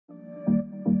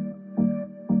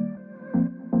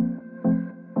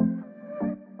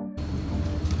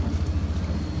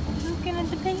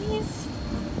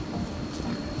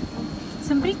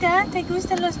Sombrita, ¿te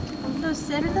gustan los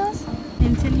cerdos?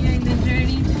 Continuing the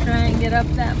journey to try and get up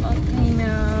that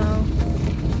volcano.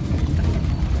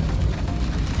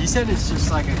 He said it's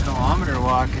just like a kilometer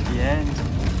walk at the end.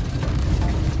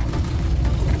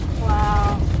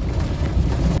 Wow.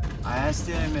 I asked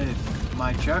him if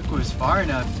my truck was far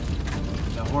enough,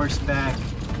 the horseback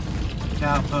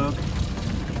cowpoke.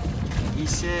 He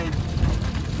said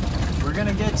we're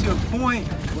gonna get to a point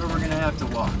where we're gonna have to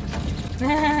walk.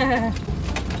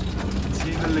 See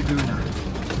the Laguna.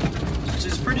 Which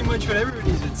is pretty much what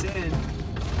everybody's been saying.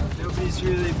 Nobody's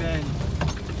really been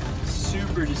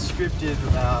super descriptive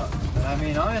about. But I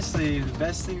mean, honestly, the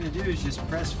best thing to do is just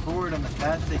press forward on the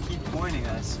path they keep pointing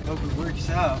us. Hope it works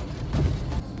out.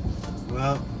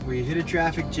 Well, we hit a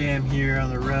traffic jam here on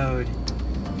the road.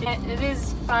 It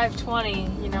is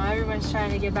 5:20. You know, everyone's trying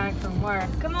to get back from work.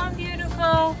 Come on,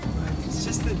 beautiful. It's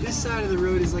just that this side of the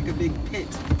road is like a big pit.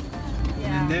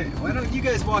 Yeah. And there, why don't you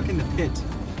guys walk in the pit?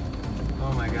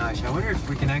 Oh my gosh, I wonder if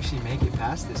we can actually make it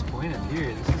past this point up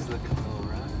here. This is looking a little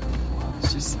rough.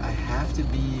 It's just, I have to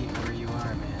be where you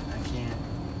are, man. I can't.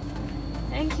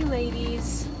 Thank you,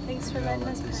 ladies. Thanks for letting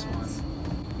us pass.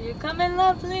 You're coming,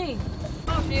 lovely.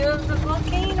 Oh, view of the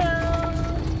volcano.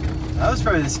 That was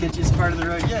probably the sketchiest part of the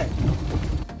road yet.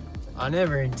 I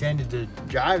never intended to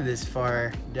drive this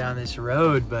far down this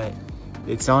road, but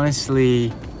it's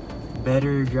honestly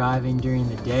better driving during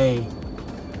the day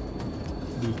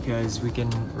because we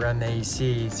can run the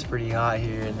AC. It's pretty hot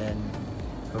here, and then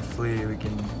hopefully we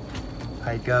can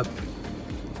hike up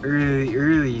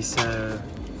early. So,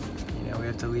 you know, we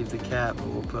have to leave the cap, but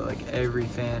we'll put like every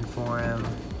fan for him.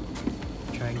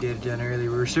 Try and get it done early.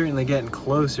 We're certainly getting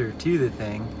closer to the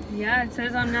thing. Yeah, it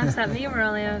says on Maps.me we're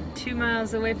only 2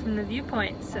 miles away from the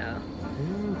viewpoint, so.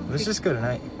 Ooh, let's just go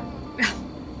tonight.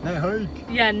 Night hike.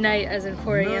 Yeah, night as in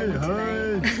 4 a.m.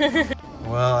 tonight.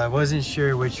 Well, I wasn't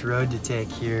sure which road to take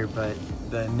here, but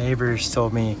the neighbors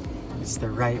told me it's the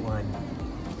right one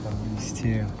from these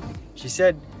two. She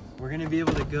said we're gonna be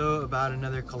able to go about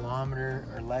another kilometer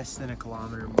or less than a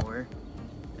kilometer more,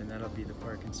 and that'll be the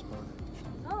parking spot.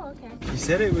 Oh, okay. She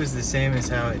said it was the same as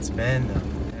how it's been, though.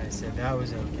 And I said that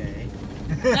was okay.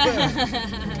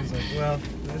 I was like, well,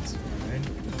 that's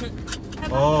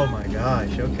fine. Oh my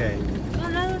gosh, okay. Oh,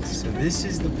 no, so this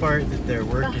is the part that they're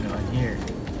working on here.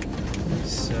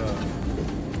 So,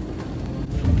 I'm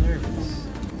a little nervous.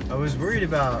 I was worried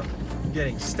about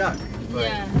getting stuck, but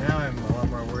now I'm a lot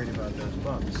more worried about those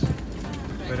bumps.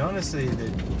 Right. But honestly, they're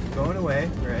going away,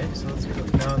 right? So let's go.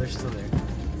 No, they're still there.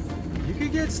 You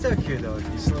could get stuck here though if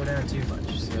you slow down too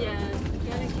much. So. Yeah, you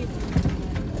gotta keep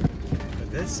moving.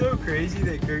 But that's so crazy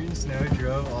that Curtain Snow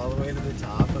drove all the way to the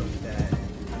top of that.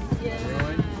 Yeah.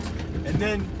 One. And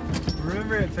then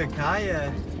remember at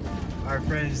Pacaya, our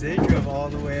friends, they drove all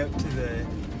the way up to the,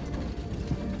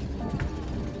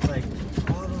 like,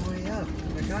 all the way up.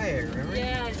 Pacaya, remember?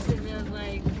 Yeah, it's in the,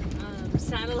 like,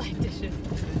 satellite dishes.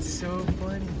 It's so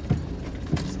funny.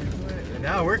 It's so funny. And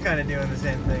now we're kind of doing the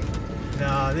same thing.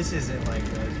 No, this isn't like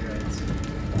those rides.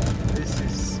 This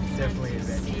is definitely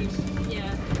adventurous.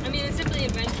 Yeah, I mean it's definitely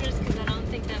adventurous because I don't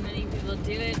think that many people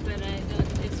do it, but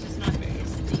it's just not very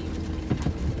steep.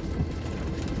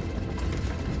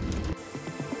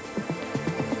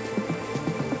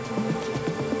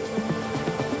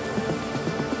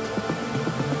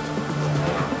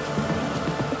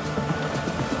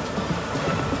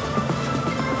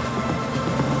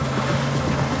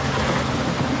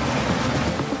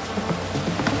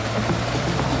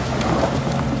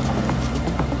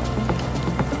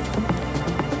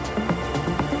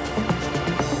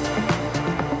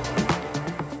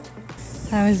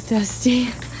 That was dusty.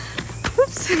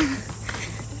 Oops.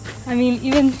 I mean,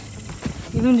 even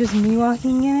just me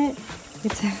walking in it,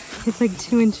 it's like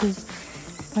 2 inches.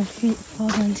 My feet fall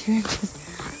down 2 inches.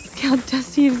 Look how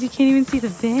dusty it is. You can't even see the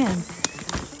van.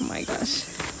 Oh my gosh.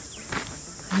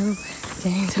 I hope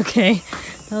dang, it's okay.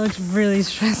 That looks really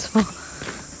stressful.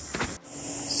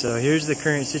 So here's the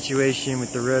current situation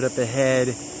with the road up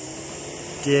ahead.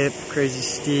 Dip, crazy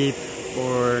steep,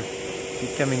 or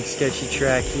becoming sketchy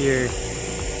track here.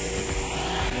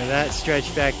 That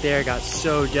stretch back there got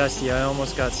so dusty, I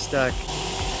almost got stuck.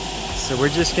 So we're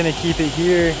just gonna keep it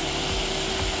here.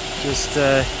 Just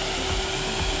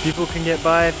people can get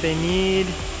by if they need.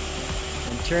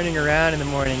 And turning around in the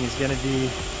morning is gonna be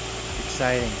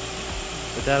exciting.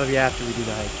 But that'll be after we do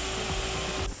the hike.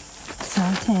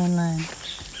 Tan line.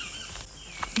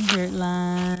 Dirt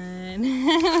line.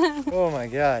 Oh my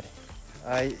God.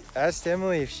 I asked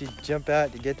Emily if she'd jump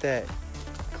out to get that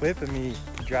clip of me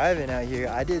driving out here.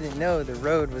 I didn't know the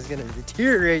road was gonna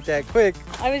deteriorate that quick.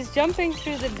 I was jumping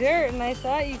through the dirt and I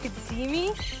thought you could see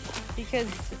me. because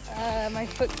my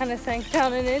foot kind of sank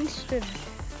down an inch to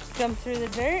jump through the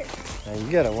dirt. Now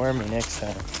you gotta warn me next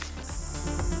time.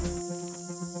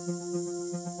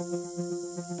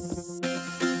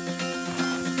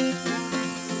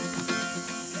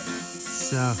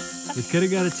 So, we could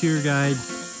have got a tour guide,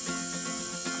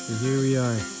 but here we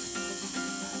are.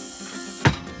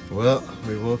 Well,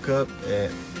 we woke up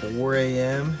at 4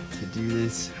 a.m. to do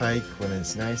this hike when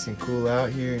it's nice and cool out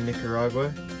here in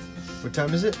Nicaragua. What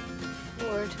time is it?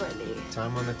 4:20.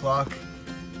 Time on the clock.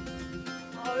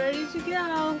 All ready to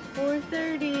go.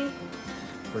 4:30.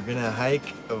 We're gonna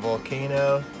hike a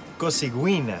volcano,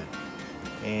 Cosigüina,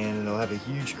 and it'll have a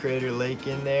huge crater lake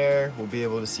in there. We'll be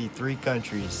able to see 3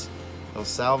 countries: El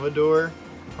Salvador,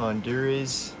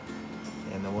 Honduras,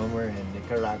 and the one we're in,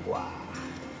 Nicaragua.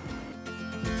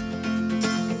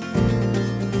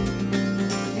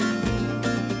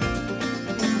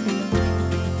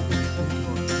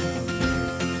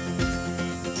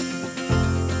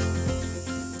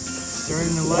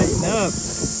 Starting to lighten up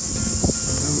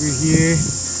over here.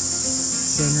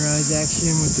 Sunrise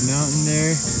action with the mountain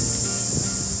there.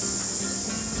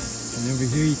 And over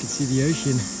here you can see the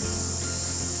ocean.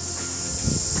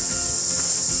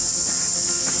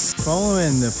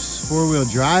 Following the 4-wheel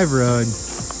drive road,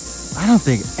 I don't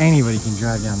think anybody can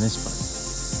drive down this part.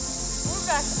 We're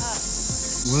back up.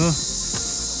 Well,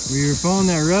 we were following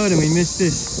that road and we missed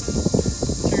this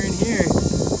turn here.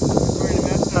 According to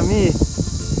maps on me.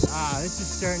 This is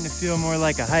starting to feel more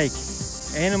like a hike.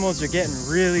 Animals are getting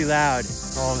really loud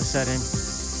all of a sudden.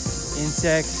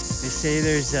 Insects, they say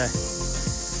there's a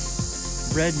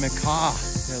red macaw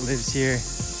that lives here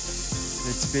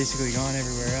that's basically gone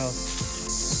everywhere else.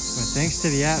 But thanks to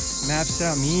the app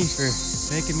Maps.me for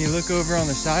making me look over on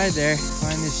the side there,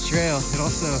 find this trail. It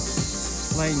also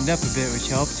lightened up a bit, which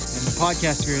helped. And the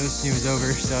podcast we were listening to was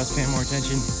over, so I was paying more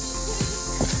attention.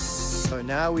 So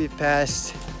now we've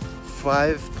passed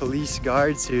 5 police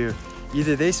guards who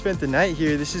either they spent the night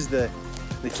here, this is the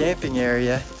camping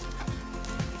area,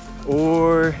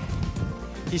 or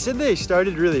he said they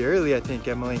started really early, I think,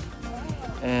 Emily.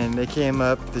 And they came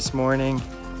up this morning.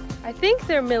 I think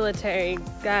they're military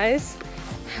guys,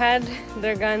 had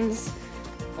their guns,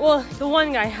 well, the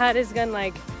one guy had his gun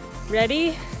like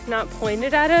ready, not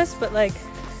pointed at us, but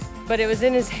it was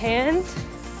in his hand.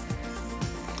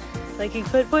 Like he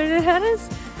could point it at us,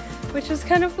 which was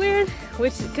kind of weird,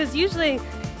 because usually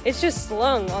it's just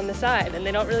slung on the side and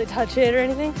they don't really touch it or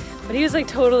anything, but he was like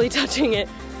totally touching it.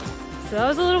 So that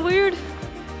was a little weird,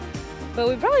 but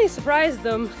we probably surprised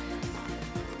them.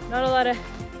 Not a lot of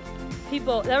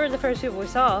people, that were the first people we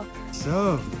saw.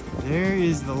 So there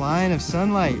is the line of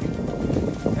sunlight.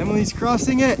 Emily's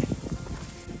crossing it.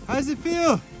 How does it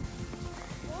feel?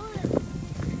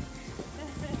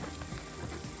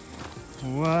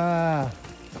 Wow.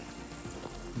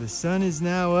 The sun is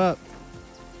now up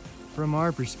from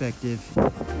our perspective.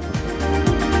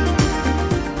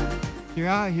 You're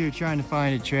out here trying to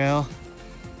find a trail.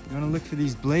 You want to look for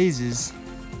these blazes.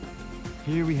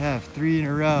 Here we have 3 in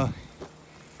a row.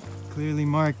 Clearly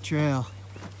marked trail.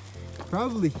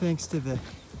 Probably thanks to the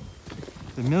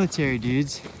military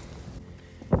dudes.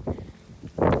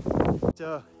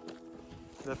 So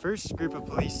the first group of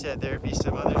police said there'd be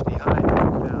some others behind,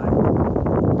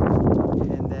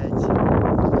 and that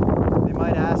they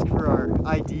might ask for our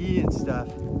ID and stuff.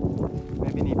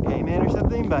 Maybe need payment or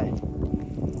something, but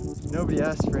nobody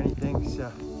asked for anything,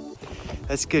 so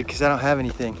that's good because I don't have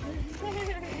anything.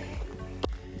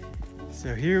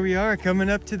 So here we are coming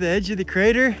up to the edge of the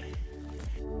crater.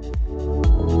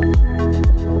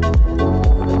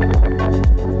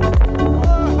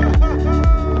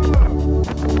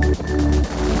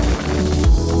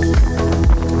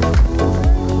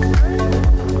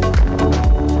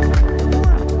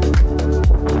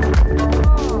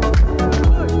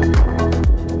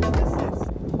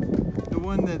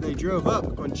 Drove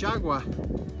up Conchagua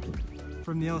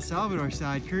from the El Salvador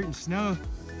side, curtain snow.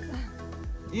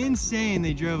 Insane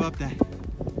they drove up that.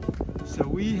 So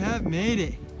we have made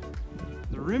it.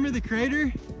 The rim of the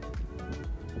crater,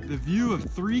 the view of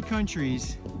 3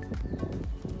 countries.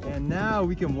 And now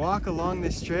we can walk along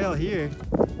this trail here,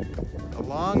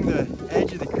 along the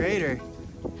edge of the crater.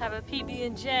 Have a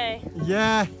PB&J.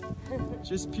 Yeah,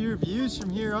 just pure views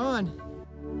from here on.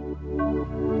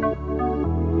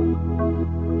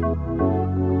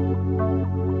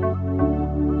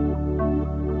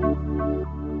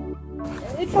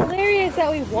 It's hilarious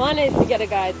that we wanted to get a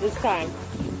guide this time.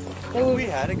 If we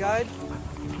had a guide,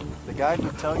 the guide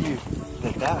would tell you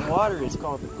that that water is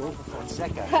called the Gulf of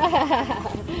Fonseca.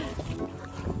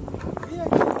 We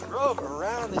actually drove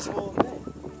around this whole thing.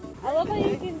 I love how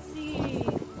you can see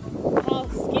how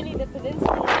skinny the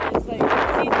peninsula is. Like, you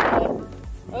can see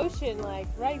the ocean, like,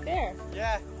 right there.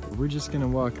 Yeah. We're just gonna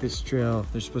walk this trail.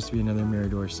 There's supposed to be another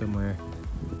mirador somewhere.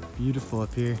 Beautiful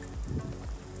up here.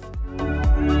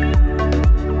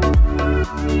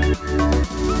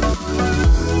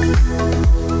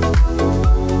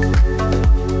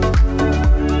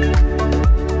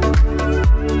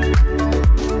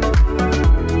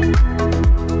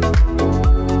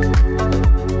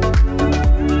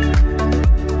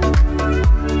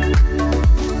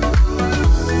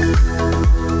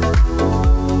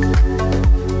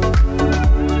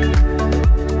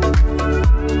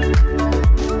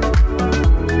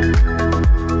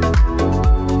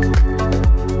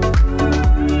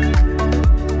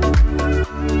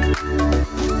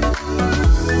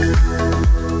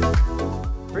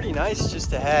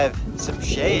 To have some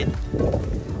shade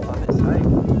on this hike.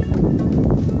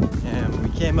 And we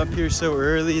came up here so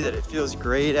early that it feels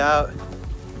great out.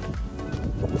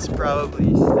 It's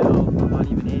probably still not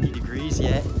even 80 degrees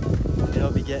yet.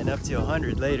 It'll be getting up to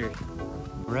 100 later.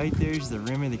 Right there's the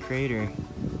rim of the crater,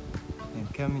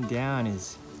 and coming down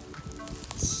is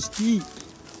steep.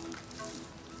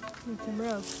 Need some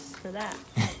ropes for that.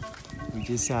 We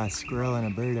just saw a squirrel and a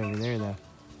bird over there though.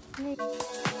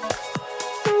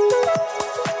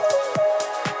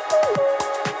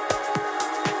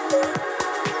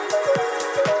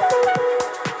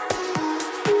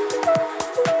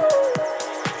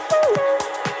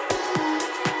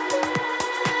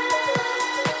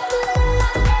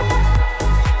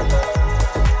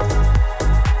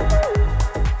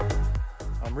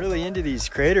 These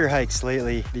crater hikes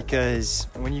lately because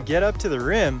when you get up to the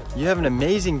rim, you have an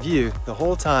amazing view the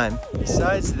whole time.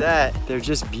 Besides that, they're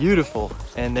just beautiful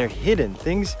and they're hidden.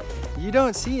 Things you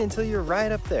don't see until you're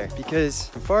right up there, because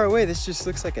from far away, this just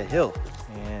looks like a hill.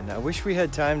 And I wish we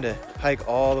had time to hike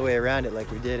all the way around it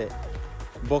like we did at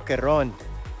Boquerón,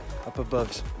 up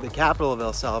above the capital of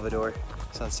El Salvador,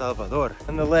 San Salvador.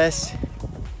 Nonetheless,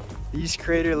 these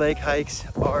Crater Lake hikes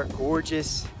are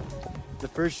gorgeous. The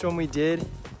first one we did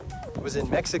was in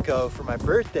Mexico for my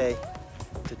birthday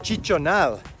to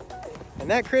Chichonal.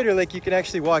 And that crater lake you can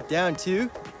actually walk down to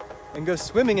and go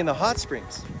swimming in the hot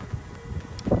springs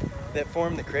that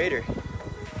form the crater.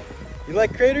 You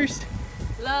like craters?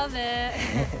 Love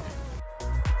it.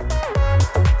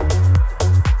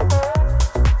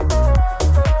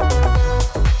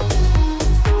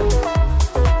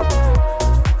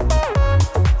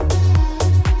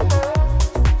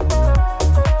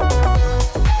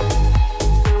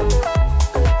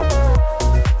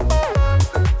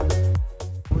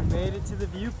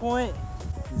 Point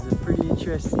is a pretty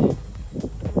interesting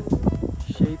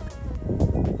shape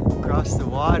across the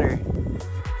water.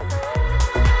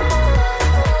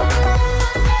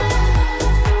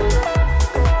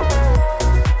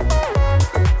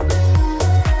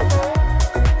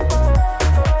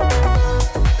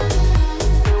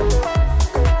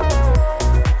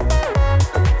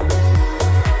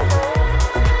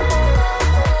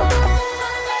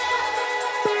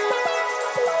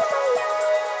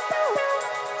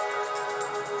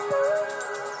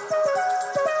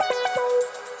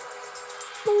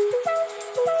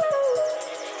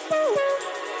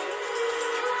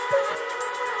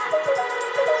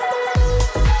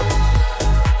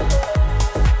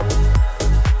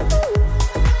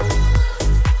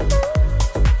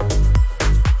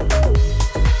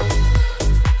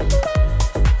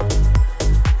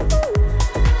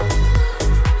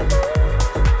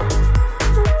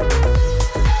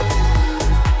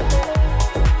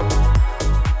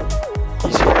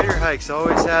 Hikes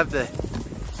always have the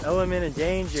element of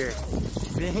danger,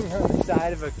 being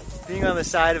on the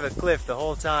side of a cliff the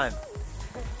whole time.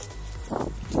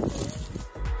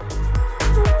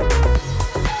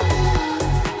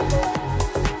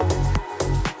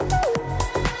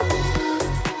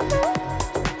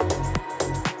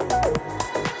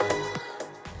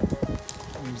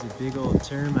 There's a big old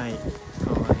termite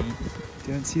colony.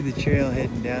 Don't see the trail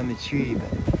heading down the tree,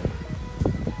 but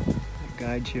the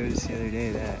guide showed us the other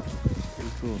day that.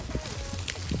 Cool.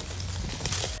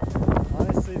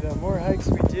 Honestly, the more hikes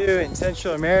we do in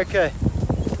Central America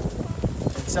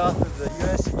and south of the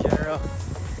US in general,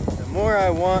 the more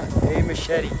I want a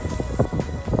machete,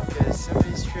 because some of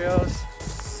these trails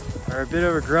are a bit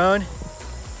overgrown,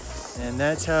 and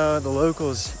that's how the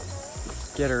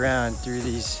locals get around through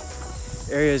these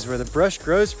areas where the brush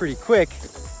grows pretty quick.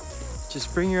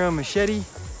 Just bring your own machete,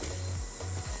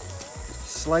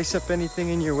 slice up anything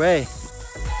in your way.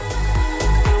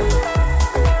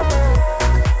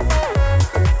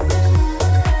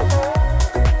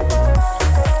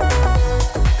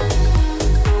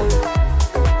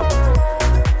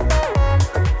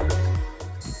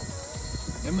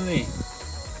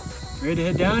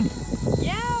 down?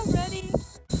 Yeah, ready.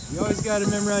 You always got to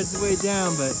memorize the way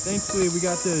down, but thankfully we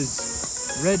got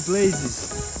those red blazes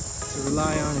to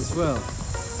rely on as well.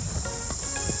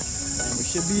 And we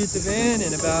should be at the van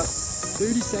in about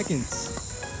 30 seconds.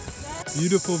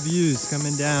 Beautiful views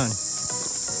coming down.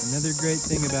 Another great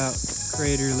thing about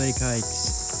Crater Lake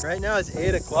hikes. Right now it's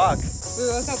 8 o'clock. We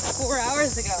woke up 4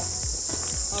 hours ago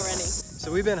already. So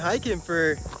we've been hiking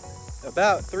for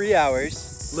about 3 hours,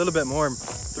 a little bit more,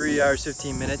 3 hours,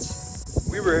 15 minutes.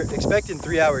 We were expecting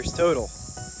 3 hours total,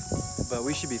 but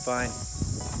we should be fine.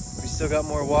 We still got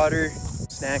more water,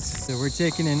 snacks. So we're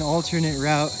taking an alternate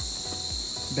route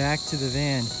back to the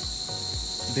van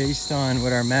based on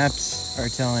what our maps are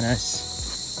telling us.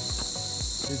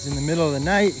 It's in the middle of the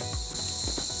night.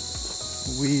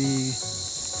 We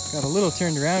got a little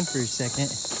turned around for a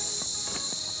second,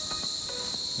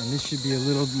 and this should be a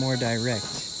little more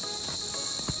direct.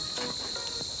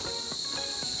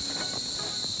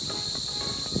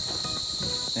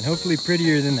 And hopefully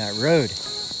prettier than that road.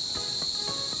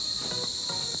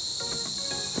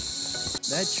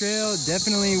 That trail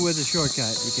definitely was a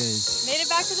shortcut because... Made it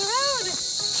back to the road!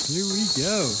 Here we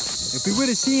go. If we would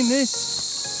have seen this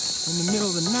in the middle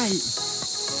of the night,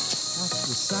 off to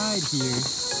the side here,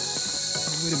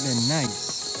 it would have been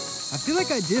nice. I feel like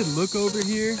I did look over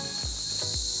here.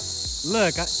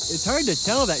 Look, it's hard to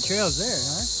tell that trail's there,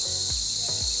 huh?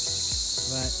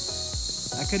 But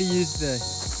I could have used the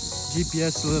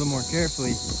GPS a little more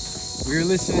carefully. We were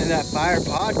listening to that Fire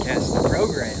podcast, the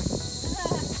program.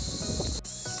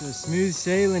 So smooth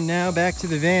sailing now back to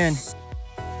the van.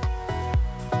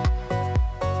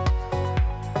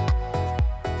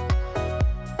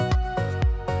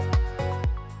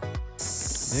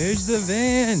 There's the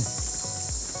van.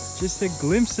 Just a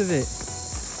glimpse of it.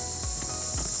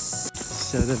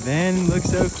 So the van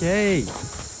looks okay.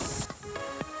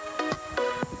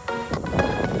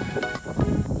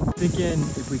 Thinking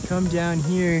if we come down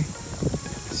here,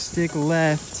 stick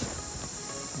left,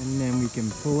 and then we can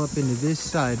pull up into this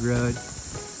side road,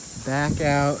 back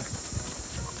out,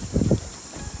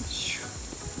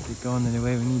 get going the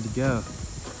way we need to go.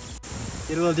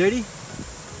 Get a little dirty?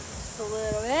 Just a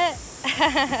little bit.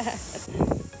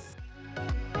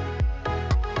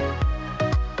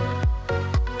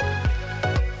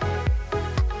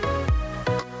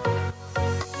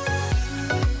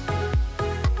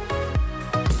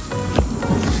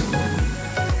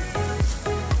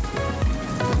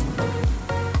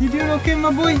 You doing okay,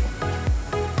 my boy?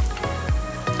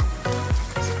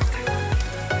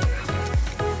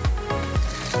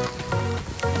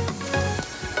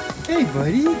 Hey,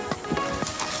 buddy.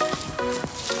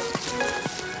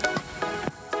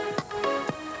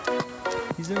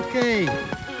 He's okay.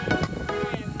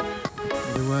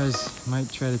 Otherwise, might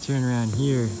try to turn around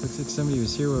here. Looks like somebody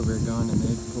was here where we were going and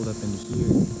they pulled up into here.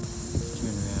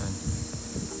 Turn around.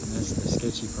 And that's the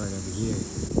sketchy part over here.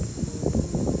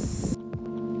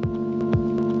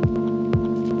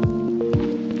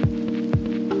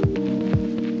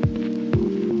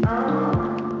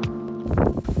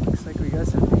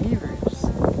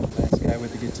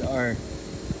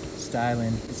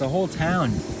 Styling. It's a whole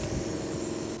town.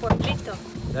 Pueblito.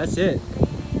 That's it.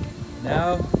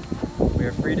 Now we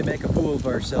are free to make a fool of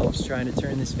ourselves trying to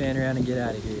turn this van around and get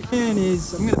out of here. Plan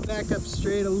is I'm gonna back up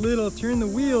straight a little, turn the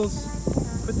wheels,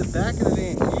 put the back of the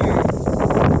van here,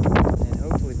 and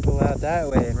hopefully pull out that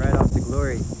way and ride off to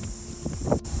glory.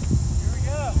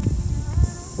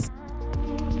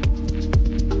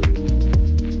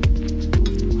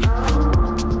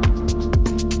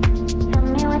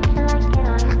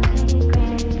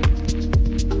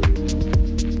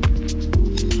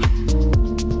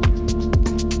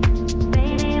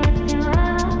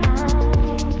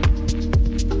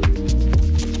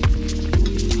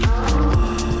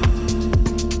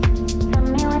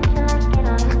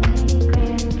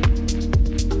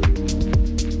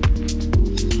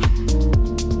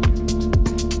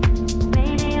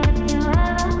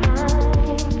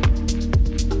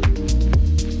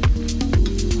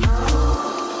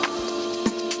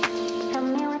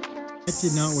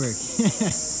 Did not work.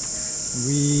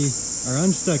 We are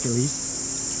unstuck at least.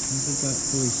 I think we got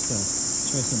fully stuck.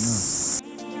 Try something else.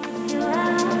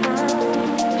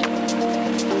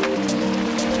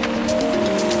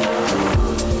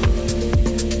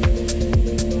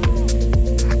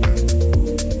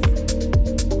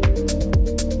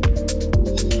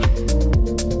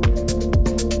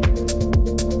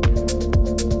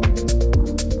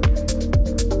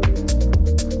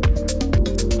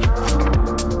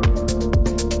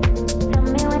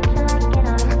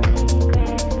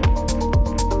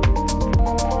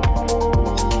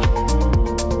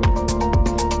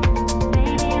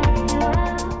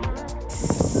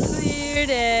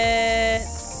 cleared it.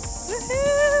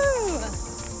 Woohoo!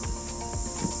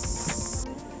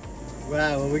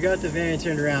 Wow, well we got the van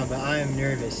turned around, but I am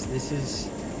nervous. This is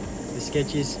the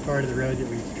sketchiest part of the road that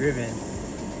we've driven.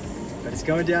 But it's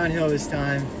going downhill this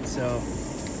time, so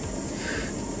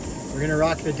we're gonna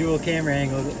rock the dual camera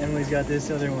angle. Emily's got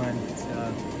this other one,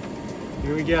 so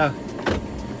here we go.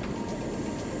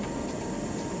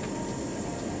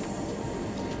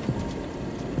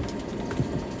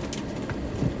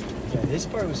 Yeah, this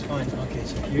part was fun. Okay,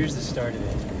 so here's the start of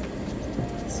it.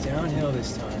 It's downhill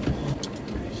this time.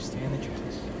 Okay, just stay in the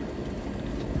tracks.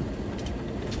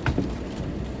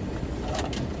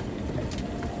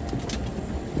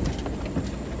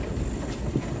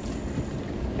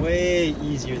 Way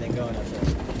easier than going up there.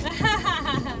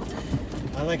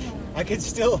 I could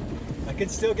still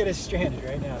get us stranded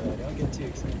right now though. Don't get too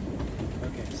excited.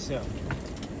 Okay, so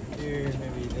here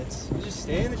maybe we'll just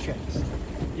stay in the tracks.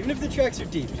 Even if the tracks are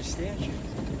deep, just stay in the tracks.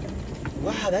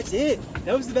 Wow, that's it.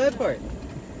 That was the bad part.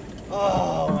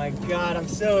 Oh my god, I'm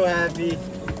so happy.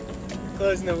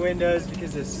 Closing the windows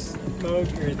because the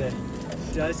smoke or the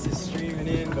dust is streaming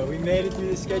in, but we made it through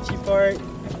the sketchy part.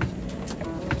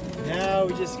 Now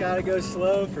we just gotta go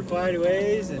slow for quite a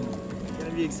ways and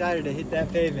gonna be excited to hit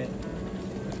that pavement.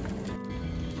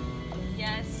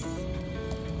 Yes,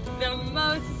 the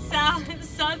most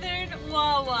southern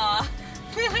Wawa.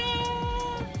 You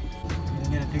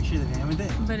get a picture of the van with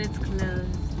it? But it's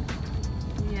closed.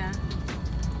 Yeah.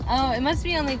 Oh, it must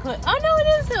be only closed. Oh no, it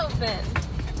is open.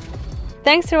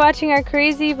 Thanks for watching our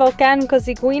crazy Volcán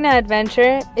Cosigüina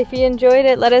adventure. If you enjoyed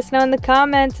it, let us know in the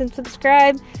comments and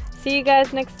subscribe. See you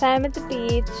guys next time at the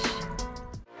beach.